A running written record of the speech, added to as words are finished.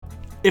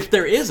If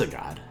there is a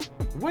God,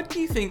 what do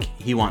you think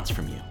he wants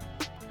from you?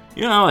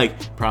 You know,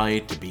 like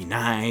probably to be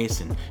nice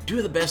and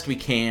do the best we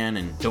can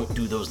and don't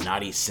do those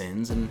naughty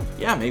sins and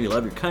yeah, maybe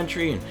love your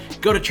country and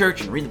go to church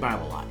and read the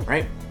Bible a lot,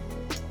 right?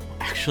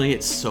 Actually,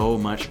 it's so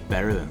much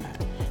better than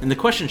that. And the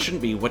question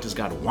shouldn't be, what does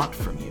God want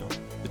from you?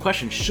 The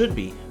question should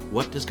be,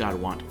 what does God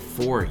want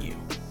for you?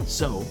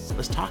 So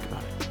let's talk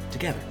about it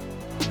together.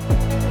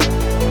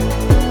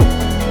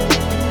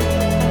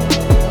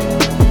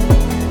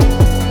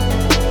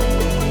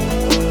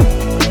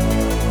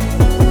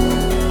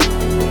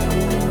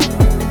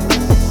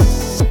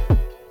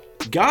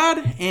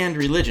 God and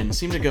religion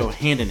seem to go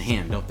hand in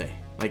hand, don't they?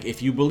 Like,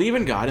 if you believe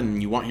in God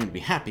and you want him to be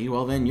happy,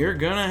 well, then you're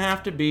gonna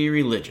have to be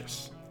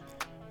religious.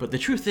 But the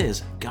truth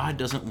is, God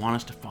doesn't want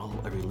us to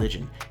follow a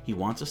religion. He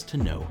wants us to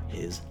know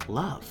his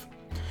love.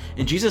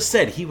 And Jesus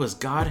said he was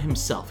God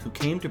himself who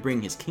came to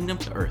bring his kingdom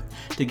to earth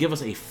to give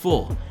us a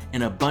full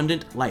and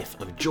abundant life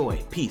of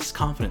joy, peace,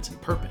 confidence, and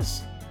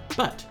purpose.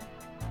 But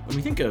when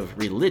we think of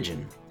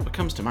religion, what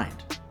comes to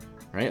mind?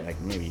 Right?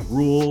 Like maybe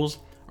rules,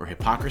 or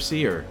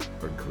hypocrisy, or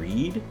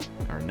greed,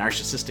 or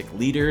narcissistic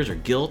leaders, or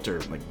guilt, or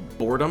like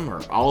boredom,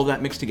 or all of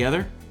that mixed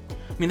together.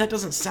 I mean, that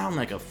doesn't sound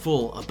like a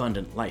full,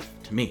 abundant life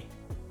to me.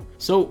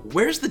 So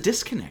where's the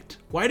disconnect?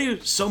 Why do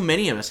so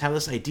many of us have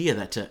this idea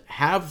that to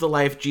have the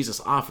life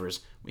Jesus offers,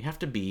 we have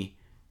to be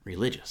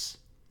religious?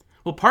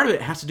 Well, part of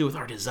it has to do with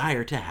our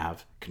desire to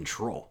have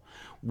control.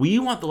 We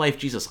want the life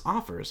Jesus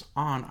offers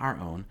on our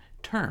own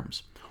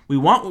terms. We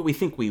want what we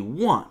think we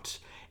want,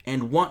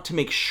 and want to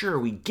make sure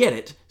we get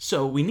it,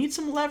 so we need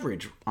some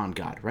leverage on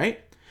God, right?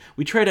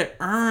 We try to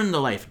earn the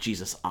life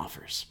Jesus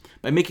offers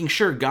by making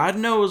sure God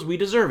knows we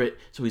deserve it,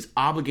 so he's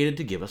obligated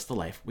to give us the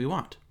life we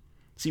want.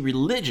 See,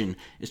 religion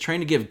is trying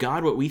to give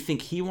God what we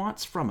think he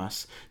wants from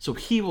us, so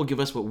he will give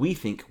us what we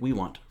think we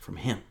want from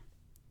him.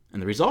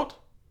 And the result?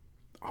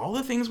 All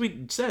the things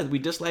we said we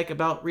dislike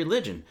about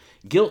religion.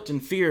 Guilt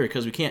and fear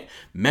because we can't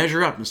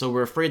measure up, and so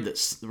we're afraid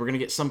that we're going to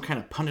get some kind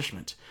of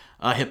punishment.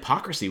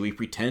 Hypocrisy, we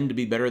pretend to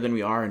be better than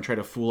we are and try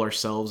to fool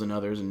ourselves and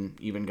others and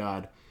even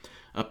God.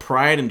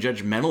 Pride and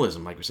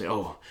judgmentalism, like we say,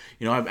 oh,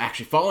 you know, I'm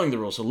actually following the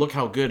rules, so look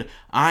how good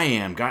I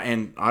am. God,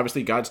 and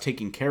obviously God's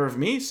taking care of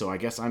me, so I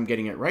guess I'm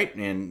getting it right.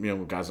 And, you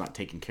know, God's not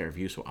taking care of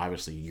you, so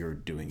obviously you're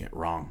doing it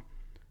wrong.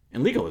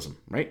 And legalism,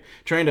 right?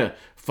 Trying to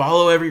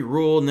follow every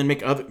rule and then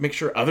make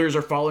sure others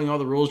are following all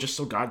the rules just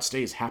so God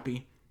stays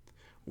happy.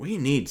 We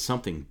need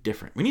something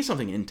different. We need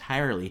something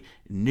entirely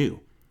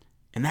new.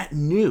 And that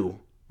new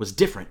was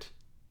different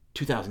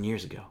 2,000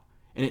 years ago.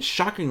 And it's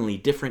shockingly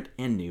different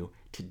and new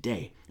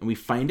today. And we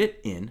find it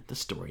in the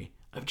story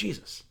of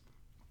Jesus.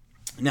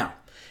 Now,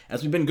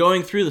 as we've been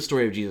going through the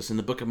story of Jesus in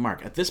the book of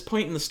Mark, at this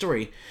point in the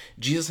story,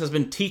 Jesus has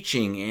been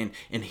teaching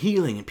and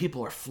healing, and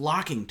people are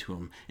flocking to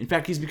him. In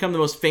fact, he's become the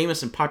most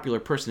famous and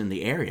popular person in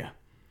the area.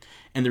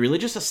 And the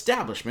religious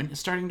establishment is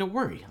starting to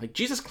worry. Like,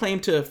 Jesus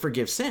claimed to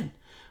forgive sin,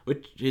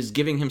 which is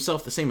giving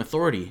himself the same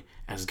authority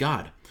as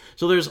God.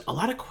 So there's a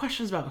lot of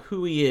questions about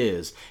who he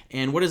is,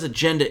 and what his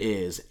agenda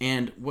is,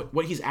 and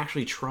what he's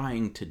actually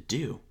trying to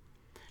do.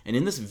 And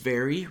in this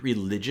very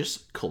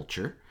religious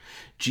culture,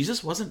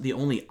 Jesus wasn't the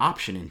only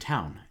option in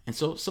town. And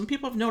so some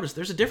people have noticed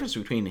there's a difference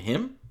between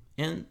him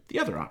and the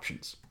other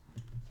options.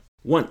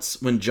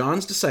 Once, when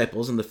John's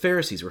disciples and the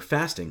Pharisees were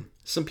fasting,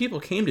 some people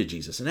came to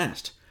Jesus and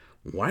asked,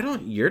 "Why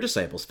don't your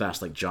disciples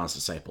fast like John's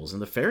disciples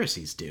and the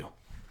Pharisees do?"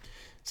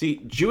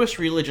 See, Jewish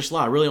religious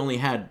law really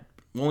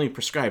only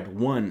prescribed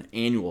one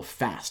annual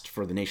fast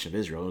for the nation of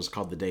Israel. It was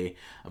called the Day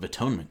of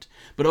Atonement.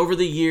 But over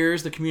the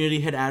years, the community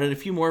had added a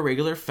few more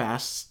regular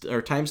fasts,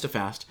 or times to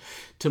fast,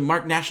 to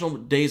mark national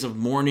days of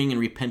mourning and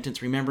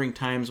repentance, remembering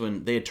times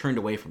when they had turned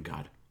away from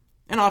God.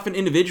 And often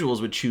individuals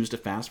would choose to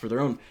fast for their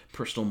own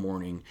personal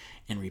mourning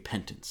and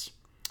repentance.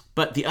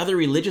 But the other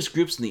religious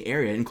groups in the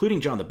area,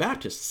 including John the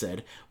Baptist,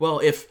 said, well,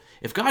 if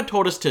God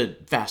told us to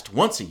fast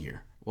once a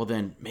year, well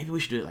then maybe we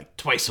should do it like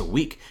twice a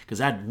week, because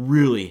that'd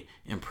really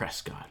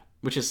impress God.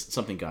 Which is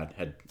something God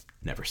had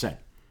never said.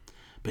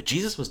 But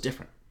Jesus was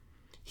different.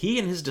 He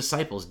and his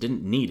disciples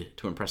didn't need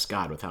to impress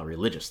God with how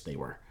religious they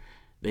were.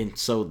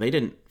 So they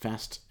didn't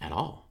fast at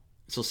all.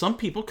 So some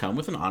people come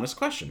with an honest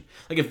question.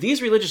 Like, if these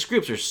religious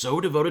groups are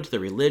so devoted to their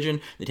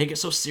religion, they take it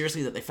so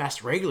seriously that they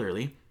fast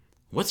regularly,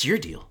 what's your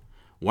deal?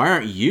 Why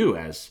aren't you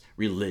as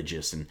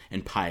religious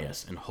and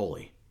pious and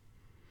holy?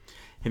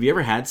 Have you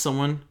ever had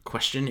someone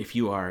question if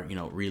you are,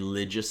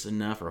 religious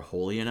enough or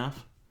holy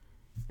enough?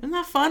 Isn't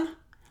that fun?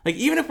 Like,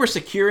 even if we're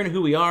secure in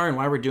who we are and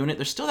why we're doing it,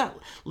 there's still that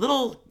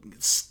little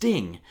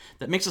sting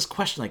that makes us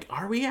question, like,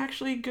 are we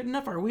actually good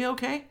enough? Are we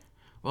okay?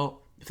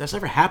 Well, if that's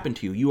ever happened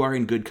to you, you are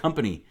in good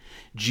company.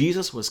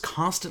 Jesus was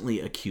constantly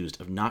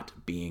accused of not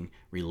being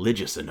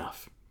religious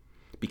enough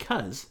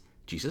because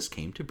Jesus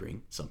came to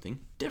bring something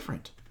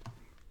different.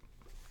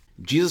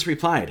 Jesus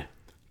replied,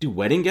 "Do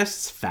wedding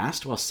guests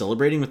fast while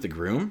celebrating with the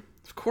groom?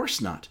 Of course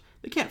not.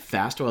 They can't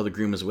fast while the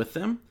groom is with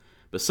them.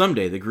 But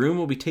someday the groom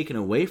will be taken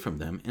away from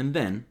them, and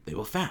then they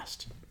will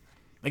fast."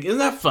 Like, isn't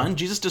that fun?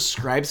 Jesus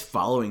describes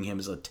following him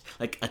as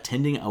like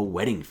attending a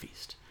wedding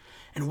feast.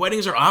 And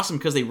weddings are awesome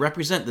because they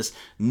represent this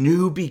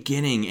new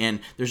beginning, and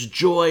there's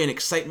joy and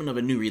excitement of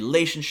a new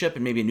relationship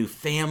and maybe a new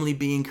family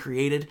being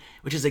created,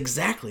 which is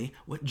exactly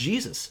what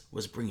Jesus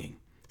was bringing.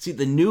 See,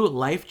 the new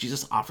life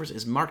Jesus offers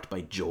is marked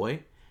by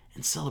joy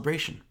and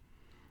celebration.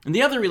 And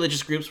the other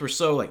religious groups were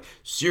so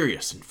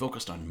serious and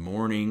focused on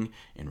mourning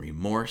and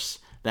remorse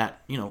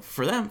that,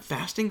 for them,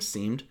 fasting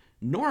seemed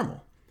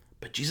normal.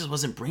 But Jesus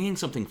wasn't bringing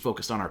something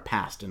focused on our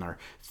past and our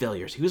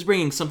failures. He was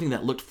bringing something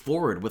that looked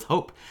forward with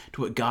hope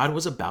to what God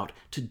was about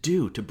to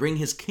do, to bring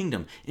his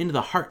kingdom into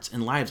the hearts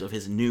and lives of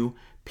his new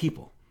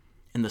people.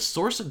 And the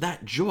source of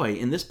that joy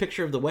in this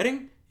picture of the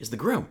wedding is the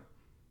groom,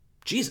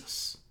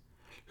 Jesus.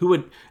 Who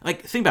would,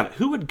 think about it,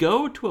 who would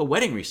go to a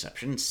wedding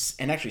reception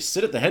and actually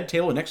sit at the head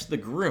table next to the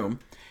groom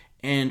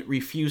and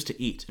refuse to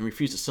eat and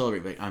refuse to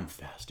celebrate, I'm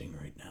fasting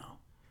right now?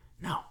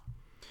 No.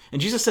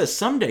 And Jesus says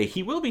someday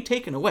he will be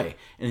taken away,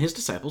 and his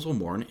disciples will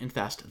mourn and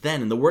fast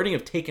then. And the wording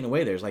of taken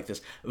away, there's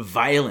this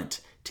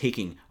violent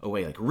taking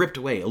away, ripped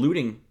away,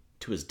 alluding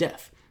to his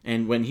death.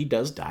 And when he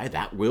does die,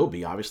 that will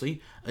be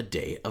obviously a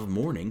day of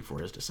mourning for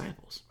his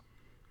disciples.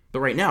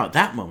 But right now, at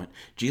that moment,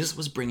 Jesus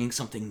was bringing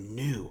something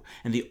new,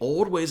 and the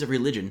old ways of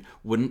religion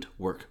wouldn't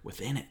work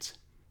within it.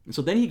 And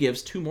so then he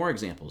gives two more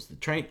examples,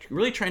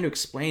 really trying to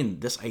explain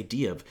this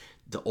idea of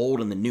the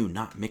old and the new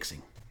not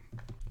mixing.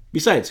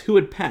 Besides, who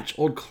would patch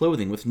old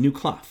clothing with new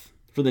cloth?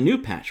 For the new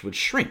patch would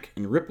shrink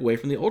and rip away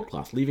from the old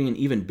cloth, leaving an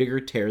even bigger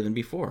tear than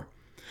before.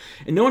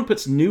 And no one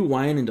puts new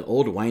wine into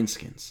old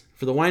wineskins,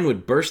 for the wine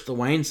would burst the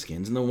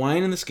wineskins, and the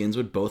wine and the skins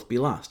would both be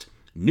lost.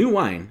 New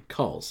wine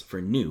calls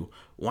for new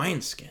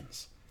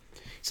wineskins.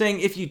 Saying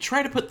if you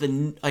try to put a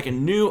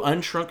new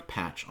unshrunk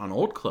patch on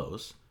old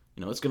clothes,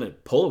 it's going to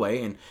pull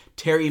away and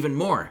tear even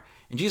more.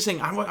 And Jesus is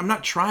saying, I'm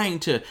not trying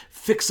to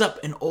fix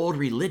up an old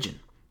religion.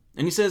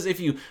 And he says if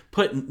you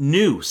put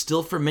new,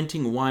 still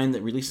fermenting wine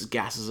that releases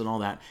gases and all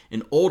that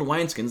in old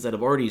wineskins that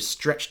have already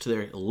stretched to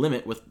their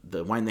limit with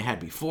the wine they had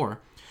before,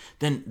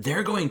 then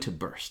they're going to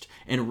burst,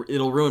 and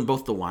it'll ruin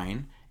both the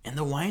wine and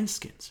the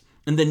wineskins.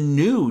 And the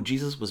new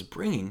Jesus was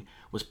bringing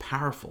was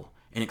powerful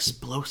and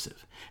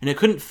explosive, and it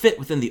couldn't fit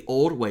within the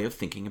old way of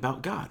thinking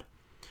about God.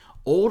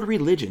 Old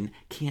religion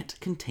can't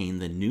contain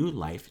the new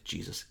life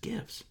Jesus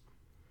gives.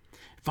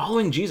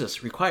 Following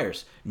Jesus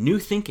requires new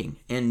thinking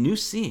and new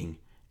seeing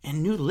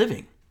and new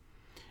living,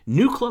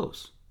 new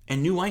clothes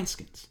and new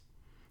wineskins.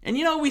 And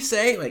we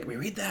say, we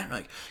read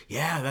that,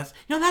 yeah,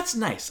 that's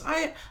nice.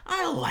 I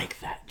like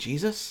that,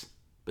 Jesus.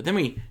 But then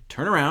we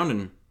turn around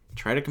and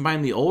try to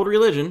combine the old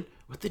religion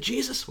with the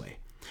Jesus way.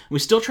 We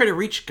still try to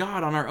reach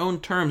God on our own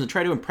terms and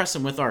try to impress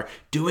him with our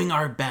doing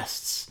our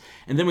bests.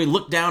 And then we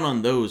look down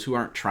on those who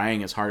aren't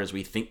trying as hard as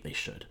we think they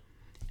should.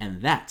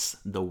 And that's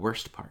the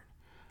worst part.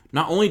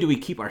 Not only do we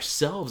keep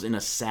ourselves in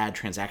a sad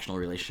transactional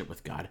relationship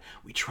with God,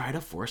 we try to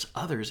force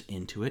others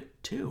into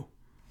it too.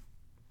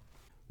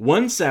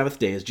 One Sabbath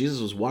day, as Jesus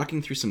was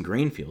walking through some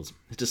grain fields,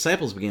 his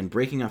disciples began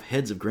breaking off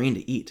heads of grain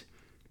to eat.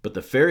 But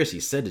the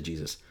Pharisees said to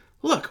Jesus,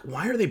 "Look,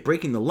 why are they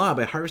breaking the law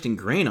by harvesting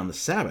grain on the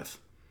Sabbath?"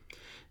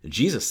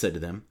 Jesus said to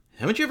them,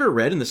 "Haven't you ever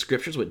read in the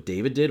scriptures what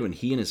David did when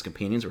he and his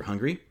companions were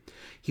hungry?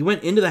 He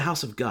went into the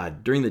house of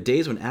God during the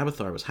days when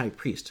Abiathar was high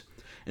priest,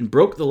 and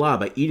broke the law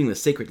by eating the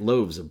sacred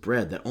loaves of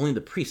bread that only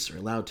the priests are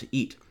allowed to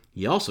eat.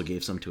 He also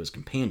gave some to his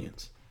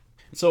companions."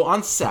 So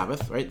on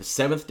Sabbath, right, the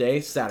seventh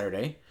day,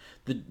 Saturday,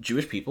 the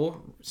Jewish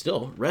people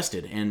still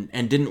rested and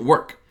didn't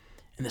work.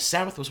 And the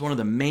Sabbath was one of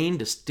the main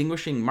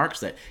distinguishing marks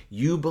that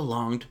you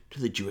belonged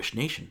to the Jewish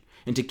nation.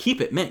 And to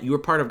keep it meant you were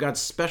part of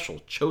God's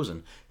special,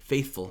 chosen,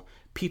 faithful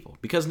people.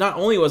 Because not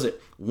only was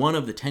it one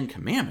of the 10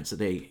 commandments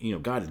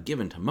that God had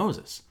given to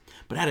Moses,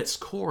 but at its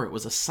core, it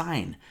was a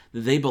sign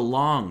that they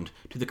belonged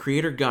to the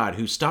Creator God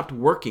who stopped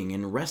working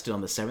and rested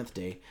on the seventh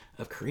day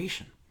of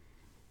creation.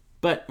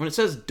 But when it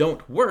says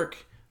don't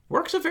work,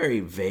 work's a very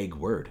vague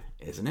word,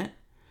 isn't it?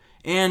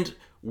 And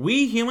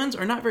we humans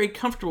are not very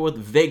comfortable with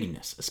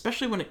vagueness,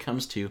 especially when it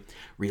comes to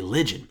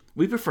religion.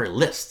 We prefer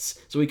lists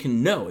so we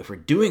can know if we're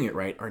doing it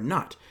right or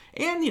not.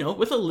 And,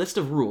 with a list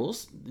of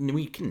rules,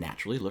 we can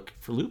naturally look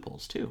for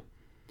loopholes too.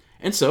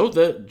 And so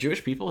the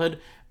Jewish people had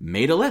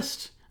made a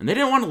list. And they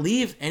didn't want to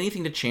leave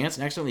anything to chance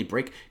and accidentally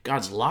break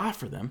God's law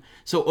for them.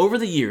 So over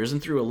the years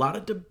and through a lot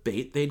of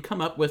debate, they'd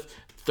come up with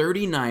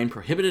 39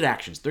 prohibited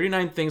actions,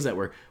 39 things that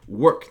were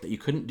work that you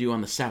couldn't do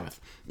on the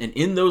Sabbath. And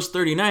in those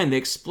 39, they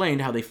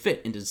explained how they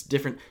fit into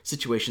different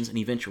situations and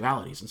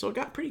eventualities. And so it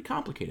got pretty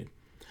complicated.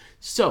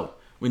 So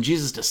when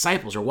Jesus'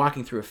 disciples are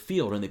walking through a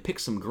field and they pick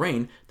some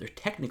grain, they're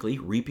technically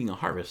reaping a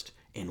harvest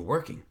and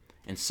working.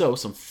 And so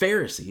some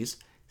Pharisees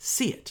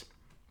see it.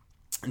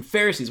 And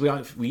Pharisees,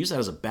 we use that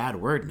as a bad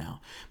word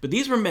now. But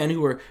these were men who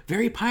were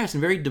very pious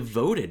and very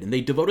devoted, and they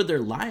devoted their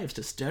lives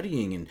to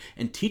studying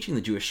and teaching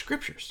the Jewish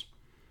scriptures.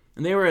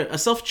 And they were a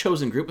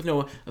self-chosen group with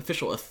no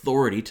official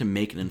authority to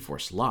make and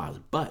enforce laws,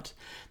 but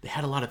they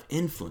had a lot of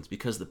influence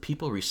because the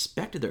people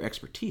respected their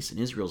expertise in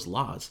Israel's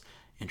laws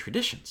and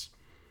traditions.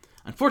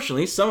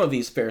 Unfortunately, some of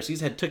these Pharisees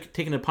had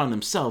taken it upon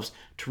themselves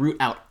to root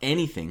out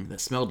anything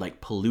that smelled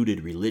like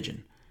polluted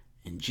religion.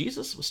 And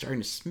Jesus was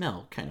starting to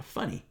smell kind of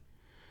funny.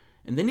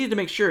 And they needed to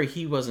make sure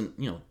he wasn't,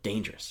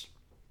 dangerous.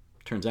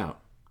 Turns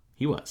out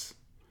he was.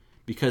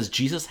 Because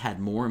Jesus had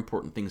more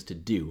important things to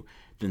do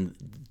than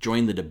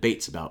join the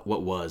debates about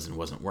what was and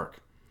wasn't work.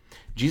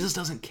 Jesus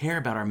doesn't care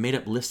about our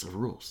made-up lists of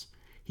rules.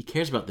 He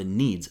cares about the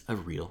needs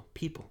of real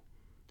people.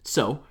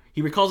 So,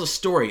 he recalls a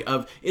story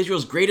of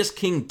Israel's greatest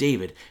king,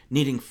 David,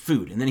 needing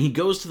food. And then he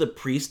goes to the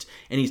priest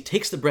and he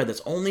takes the bread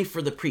that's only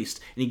for the priest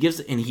and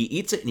he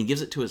eats it and he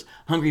gives it to his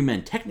hungry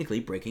men, technically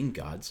breaking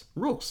God's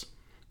rules.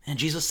 And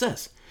Jesus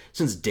says,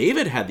 since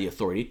David had the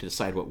authority to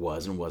decide what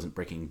was and wasn't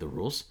breaking the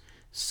rules,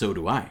 so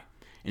do I.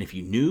 And if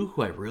you knew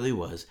who I really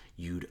was,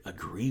 you'd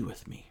agree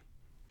with me.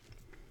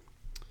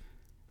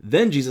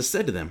 Then Jesus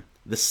said to them,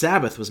 the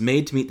Sabbath was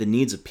made to meet the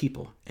needs of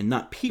people, and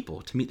not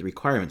people to meet the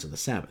requirements of the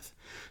Sabbath.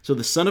 So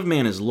the Son of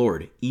Man is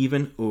Lord,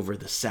 even over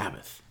the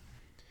Sabbath.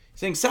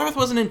 Saying Sabbath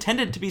wasn't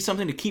intended to be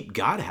something to keep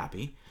God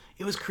happy.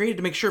 It was created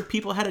to make sure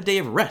people had a day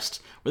of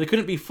rest, where they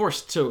couldn't be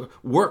forced to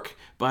work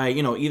by,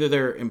 either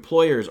their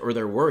employers or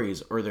their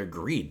worries or their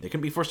greed. They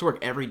couldn't be forced to work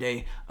every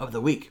day of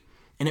the week.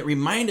 And it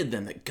reminded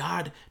them that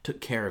God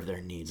took care of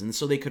their needs, and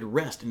so they could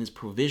rest in his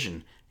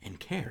provision and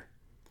care.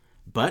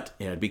 But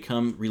it had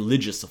become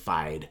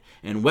religiousified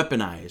and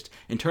weaponized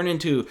and turned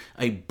into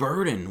a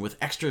burden with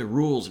extra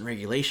rules and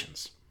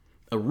regulations.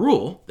 A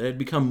rule that had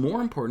become more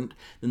important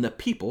than the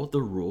people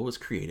the rule was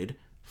created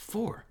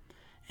for.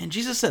 And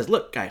Jesus says,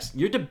 look, guys,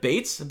 your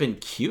debates have been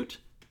cute,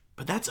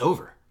 but that's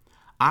over.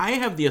 I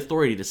have the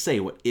authority to say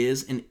what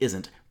is and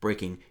isn't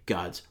breaking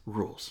God's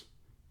rules.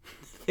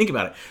 Think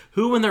about it.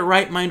 Who in their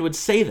right mind would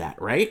say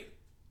that, right?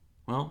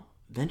 Well,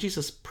 then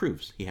Jesus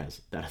proves he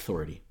has that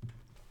authority.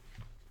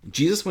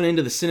 Jesus went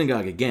into the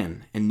synagogue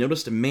again and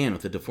noticed a man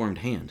with a deformed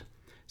hand.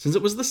 Since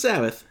it was the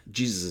Sabbath,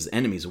 Jesus'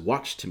 enemies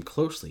watched him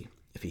closely.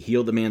 If he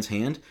healed the man's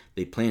hand,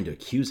 they planned to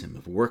accuse him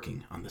of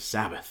working on the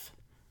Sabbath.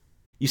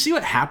 You see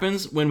what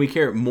happens when we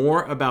care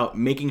more about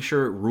making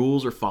sure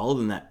rules are followed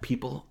than that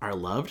people are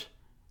loved?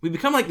 We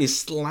become like these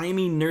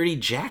slimy, nerdy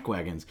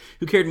jackwagons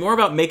who cared more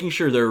about making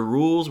sure their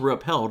rules were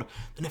upheld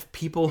than if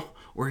people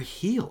were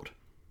healed.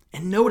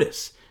 And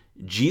notice,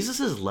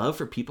 Jesus' love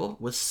for people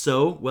was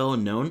so well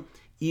known,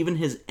 even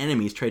his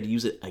enemies tried to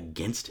use it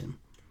against him.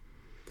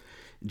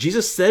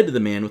 Jesus said to the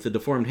man with the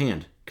deformed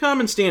hand, "Come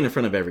and stand in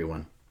front of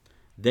everyone."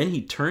 Then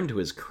he turned to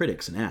his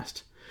critics and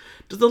asked,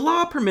 "Does the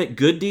law permit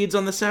good deeds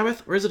on the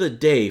Sabbath, or is it a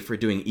day for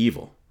doing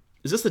evil?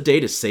 Is this a day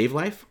to save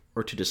life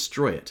or to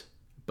destroy it?"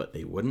 But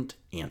they wouldn't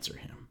answer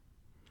him.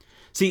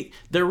 See,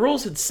 their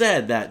rules had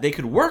said that they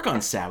could work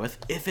on Sabbath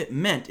if it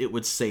meant it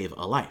would save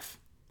a life.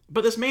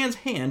 But this man's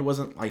hand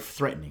wasn't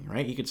life-threatening,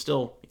 right? He could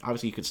still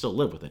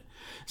live with it.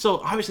 So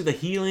obviously the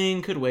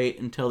healing could wait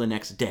until the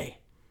next day.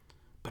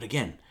 But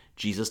again,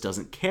 Jesus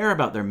doesn't care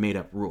about their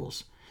made-up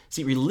rules.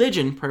 See,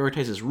 religion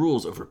prioritizes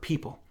rules over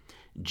people.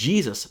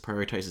 Jesus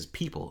prioritizes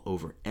people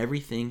over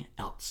everything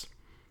else.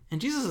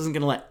 And Jesus isn't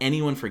going to let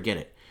anyone forget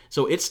it.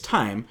 So it's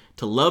time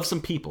to love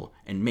some people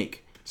and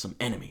make some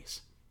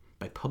enemies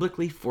by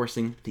publicly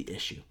forcing the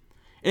issue.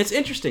 And it's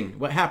interesting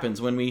what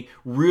happens when we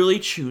really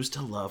choose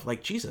to love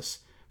like Jesus.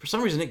 For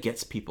some reason, it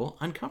gets people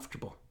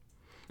uncomfortable.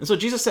 And so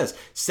Jesus says,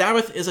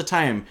 Sabbath is a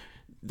time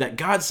that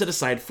God set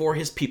aside for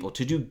his people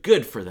to do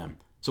good for them.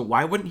 So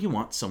why wouldn't he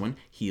want someone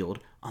healed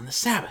on the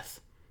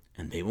Sabbath?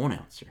 And they won't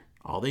answer.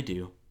 All they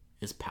do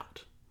is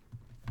pout.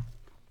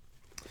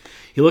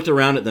 He looked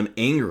around at them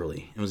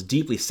angrily and was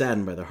deeply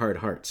saddened by their hard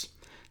hearts.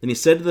 Then he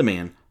said to the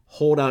man,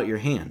 "Hold out your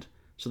hand."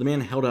 So the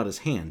man held out his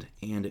hand,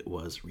 and it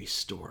was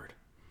restored.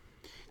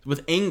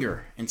 With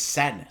anger and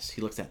sadness,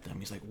 he looks at them.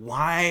 He's like,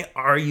 "Why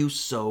are you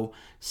so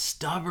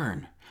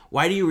stubborn?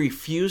 Why do you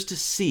refuse to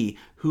see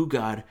who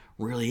God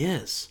really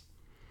is?"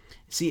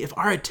 See, if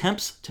our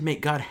attempts to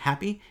make God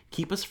happy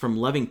keep us from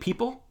loving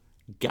people,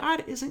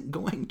 God isn't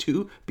going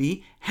to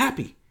be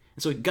happy.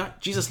 And so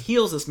Jesus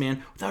heals this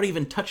man without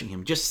even touching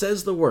him, just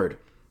says the word.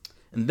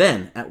 And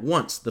then, at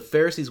once, the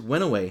Pharisees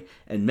went away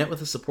and met with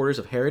the supporters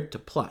of Herod to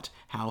plot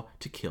how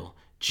to kill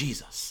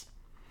Jesus.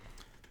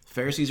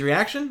 Pharisees'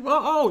 reaction?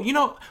 Well,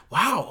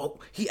 wow,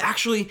 he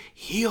actually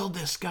healed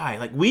this guy.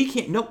 Like,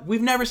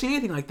 we've never seen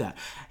anything like that.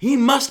 He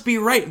must be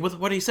right with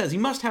what he says. He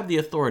must have the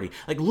authority.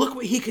 Like, look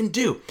what he can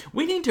do.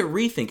 We need to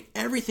rethink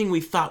everything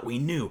we thought we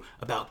knew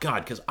about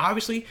God, because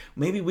obviously,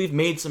 maybe we've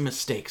made some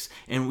mistakes,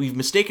 and we've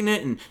mistaken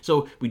it, and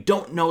so we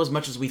don't know as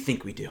much as we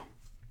think we do.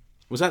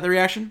 Was that the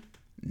reaction?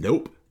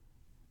 Nope.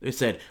 They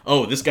said,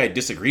 "Oh, this guy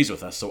disagrees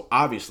with us, so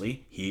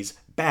obviously he's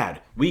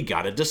bad. We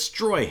gotta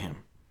destroy him."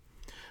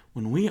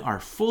 When we are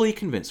fully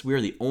convinced we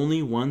are the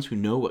only ones who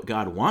know what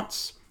God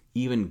wants,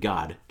 even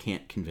God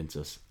can't convince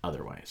us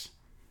otherwise.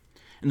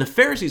 And the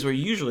Pharisees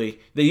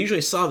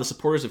usually saw the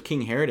supporters of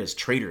King Herod as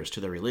traitors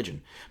to their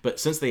religion. But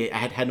since they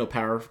had no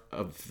power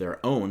of their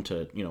own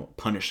to,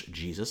 punish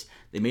Jesus,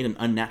 they made an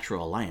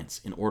unnatural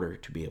alliance in order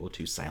to be able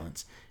to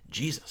silence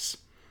Jesus.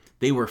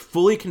 They were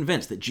fully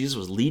convinced that Jesus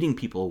was leading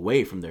people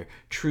away from their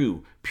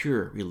true,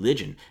 pure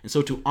religion. And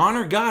so to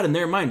honor God in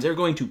their minds, they're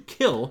going to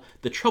kill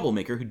the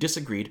troublemaker who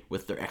disagreed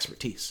with their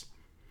expertise.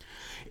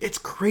 It's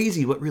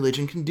crazy what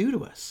religion can do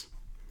to us.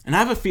 And I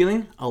have a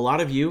feeling a lot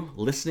of you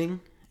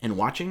listening and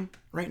watching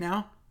right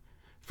now,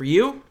 for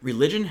you,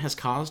 religion has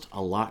caused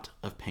a lot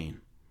of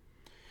pain.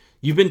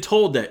 You've been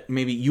told that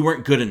maybe you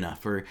weren't good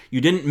enough or you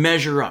didn't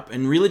measure up,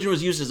 and religion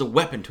was used as a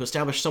weapon to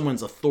establish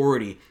someone's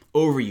authority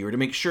over you or to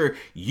make sure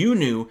you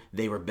knew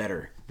they were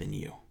better than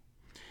you.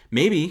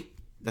 Maybe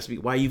that's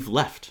why you've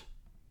left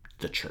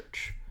the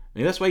church.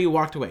 Maybe that's why you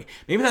walked away.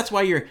 Maybe that's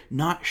why you're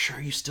not sure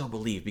you still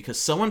believe, because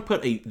someone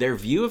put their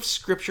view of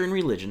Scripture and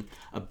religion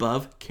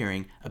above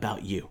caring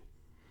about you.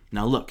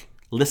 Now look,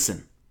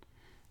 listen.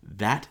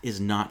 That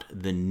is not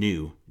the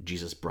new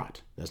Jesus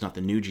brought. That's not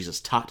the new Jesus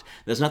taught.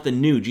 That's not the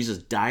new Jesus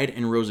died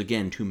and rose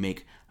again to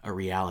make a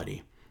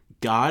reality.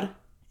 God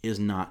is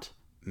not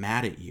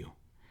mad at you.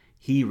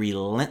 He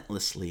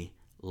relentlessly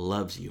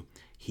loves you.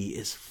 He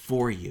is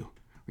for you.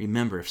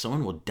 Remember, if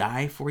someone will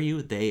die for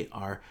you, they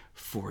are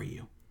for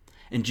you.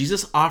 And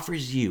Jesus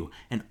offers you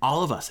and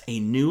all of us a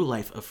new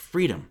life of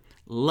freedom,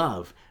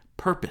 love,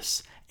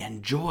 purpose,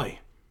 and joy.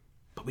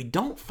 But we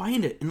don't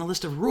find it in the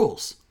list of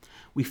rules.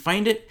 We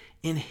find it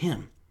in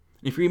Him.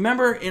 And if you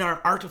remember in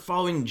our Art of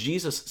Following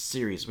Jesus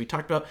series, we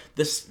talked about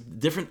this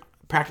different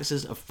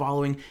practices of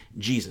following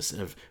Jesus,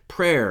 of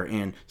prayer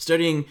and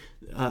studying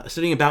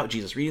about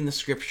Jesus, reading the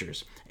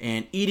scriptures,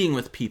 and eating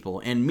with people,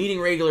 and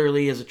meeting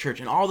regularly as a church,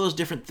 and all those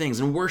different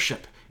things, and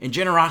worship, and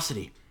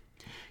generosity.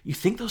 You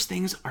think those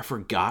things are for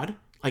God,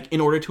 like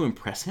in order to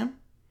impress Him?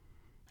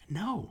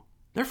 No,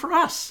 they're for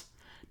us,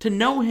 to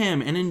know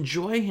Him and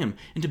enjoy Him,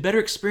 and to better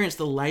experience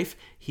the life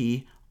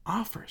He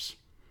offers.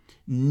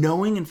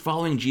 Knowing and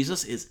following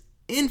Jesus is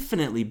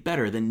infinitely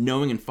better than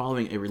knowing and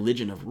following a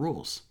religion of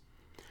rules.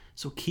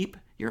 So keep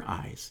your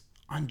eyes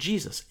on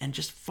Jesus and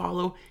just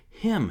follow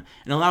Him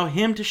and allow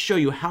Him to show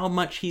you how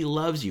much He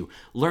loves you.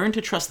 Learn to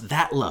trust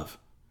that love.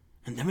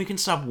 And then we can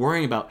stop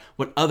worrying about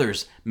what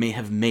others may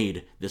have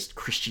made this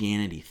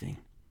Christianity thing.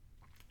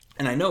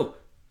 And I know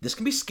this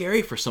can be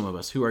scary for some of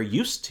us who are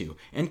used to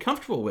and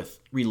comfortable with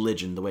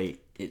religion the way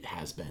it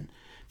has been,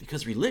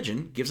 because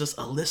religion gives us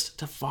a list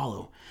to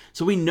follow,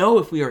 so we know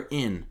if we are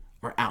in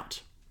or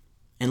out.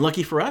 And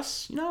lucky for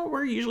us,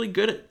 we're usually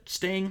good at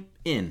staying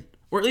in,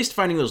 or at least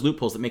finding those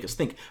loopholes that make us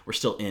think we're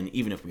still in,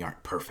 even if we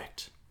aren't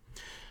perfect.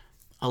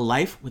 A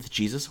life with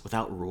Jesus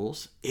without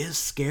rules is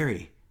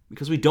scary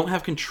because we don't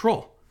have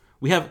control.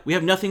 We have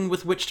nothing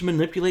with which to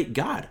manipulate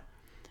God,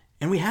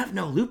 and we have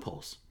no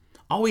loopholes.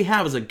 All we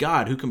have is a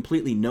God who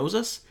completely knows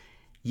us,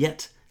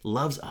 yet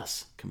loves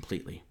us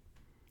completely.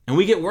 And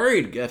we get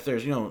worried if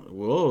there's,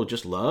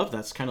 just love,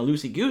 that's kind of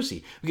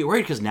loosey-goosey. We get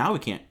worried because now we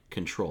can't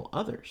control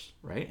others,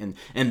 right?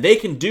 And they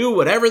can do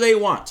whatever they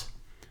want.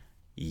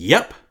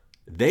 Yep,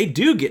 they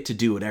do get to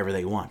do whatever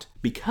they want,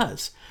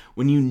 because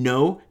when you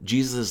know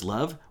Jesus'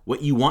 love,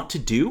 what you want to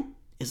do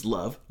is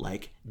love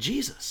like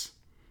Jesus.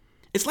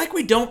 It's like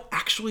we don't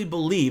actually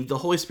believe the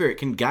Holy Spirit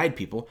can guide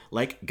people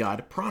like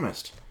God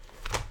promised.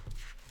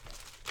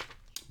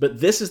 But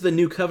this is the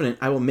new covenant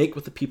I will make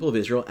with the people of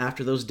Israel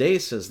after those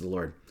days, says the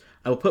Lord.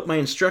 I will put my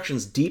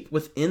instructions deep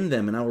within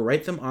them, and I will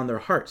write them on their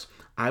hearts.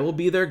 I will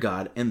be their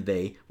God, and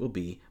they will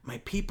be my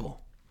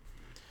people.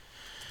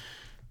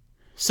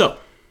 So,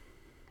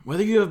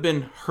 whether you have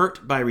been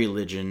hurt by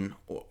religion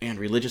and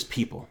religious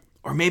people,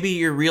 or maybe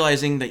you're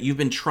realizing that you've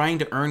been trying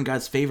to earn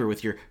God's favor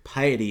with your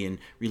piety and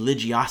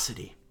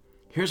religiosity,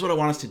 here's what I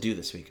want us to do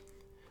this week.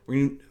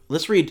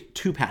 Let's read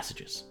two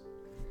passages.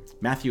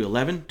 Matthew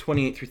 11,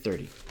 28 through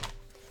 30.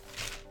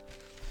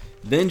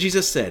 Then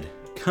Jesus said,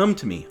 "Come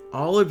to me,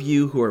 all of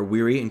you who are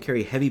weary and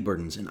carry heavy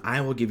burdens, and I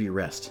will give you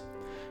rest.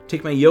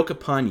 Take my yoke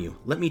upon you.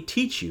 Let me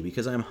teach you,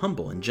 because I am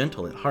humble and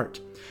gentle at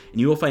heart,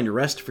 and you will find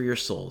rest for your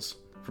souls.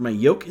 For my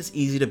yoke is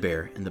easy to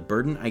bear, and the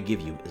burden I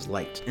give you is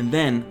light." And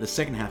then the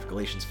second half,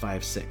 Galatians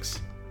 5:6.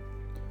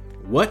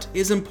 What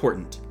is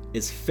important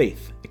is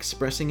faith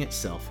expressing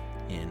itself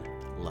in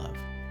love.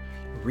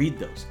 Read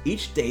those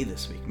each day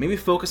this week. Maybe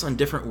focus on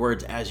different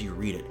words as you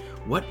read it.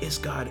 What is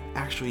God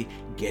actually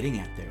getting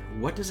at there?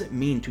 What does it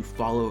mean to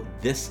follow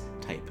this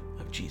type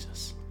of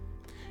Jesus?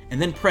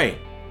 And then pray,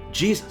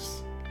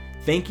 Jesus,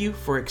 thank you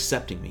for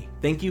accepting me.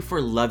 Thank you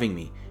for loving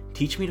me.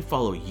 Teach me to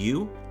follow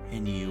you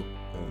and you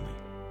only.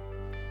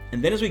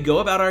 And then as we go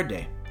about our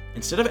day,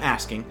 instead of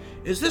asking,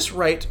 is this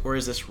right or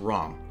is this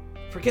wrong?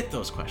 Forget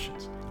those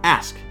questions.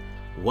 Ask,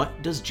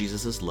 what does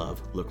Jesus'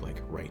 love look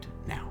like right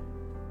now?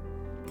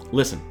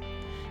 Listen,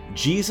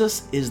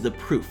 Jesus is the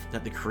proof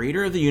that the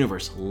creator of the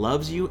universe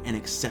loves you and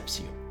accepts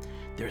you.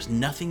 There's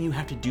nothing you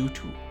have to do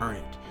to earn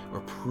it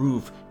or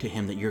prove to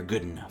him that you're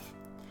good enough.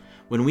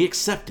 When we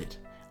accept it,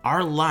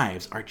 our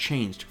lives are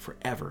changed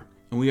forever,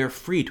 and we are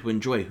free to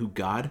enjoy who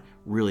God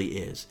really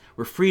is.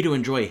 We're free to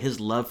enjoy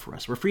his love for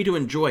us. We're free to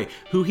enjoy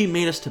who he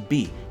made us to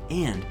be,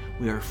 and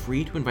we are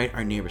free to invite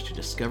our neighbors to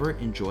discover,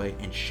 enjoy,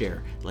 and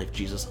share the life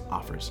Jesus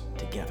offers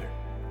together.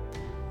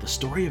 The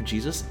story of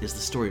Jesus is the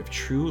story of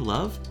true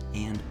love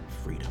and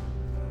freedom.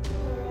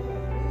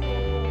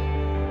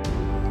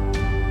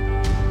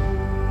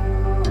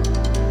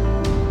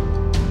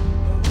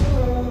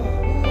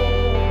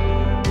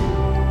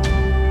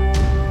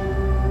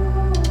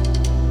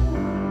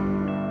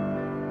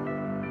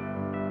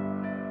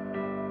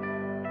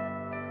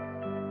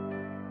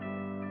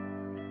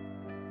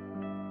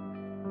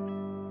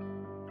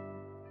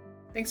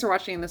 Thanks for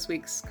watching this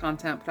week's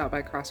content put out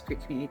by Cross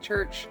Creek Community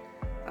Church.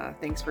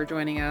 Thanks for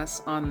joining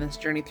us on this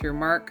journey through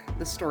Mark,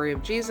 the story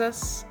of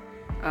Jesus.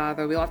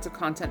 There'll be lots of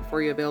content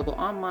for you available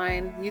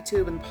online,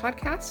 YouTube, and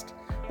podcast.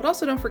 But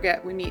also don't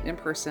forget, we meet in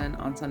person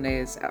on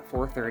Sundays at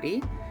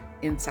 4:30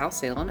 in South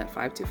Salem at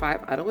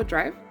 525 Idlewood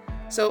Drive.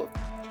 So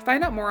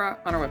find out more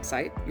on our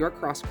website,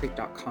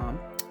 yourcrosscreek.com.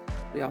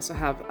 We also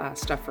have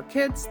stuff for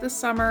kids this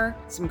summer,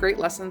 some great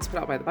lessons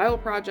put out by the Bible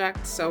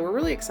Project. So we're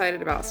really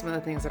excited about some of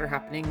the things that are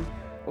happening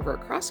over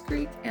at Cross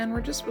Creek, and we're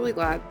just really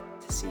glad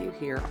to see you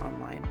here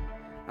online.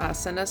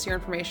 Send us your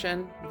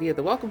information via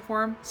the welcome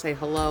form, say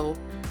hello,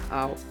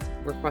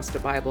 request a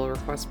Bible,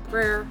 request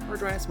prayer, or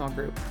join a small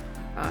group.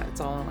 It's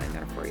all online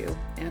there for you,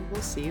 and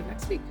we'll see you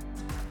next week.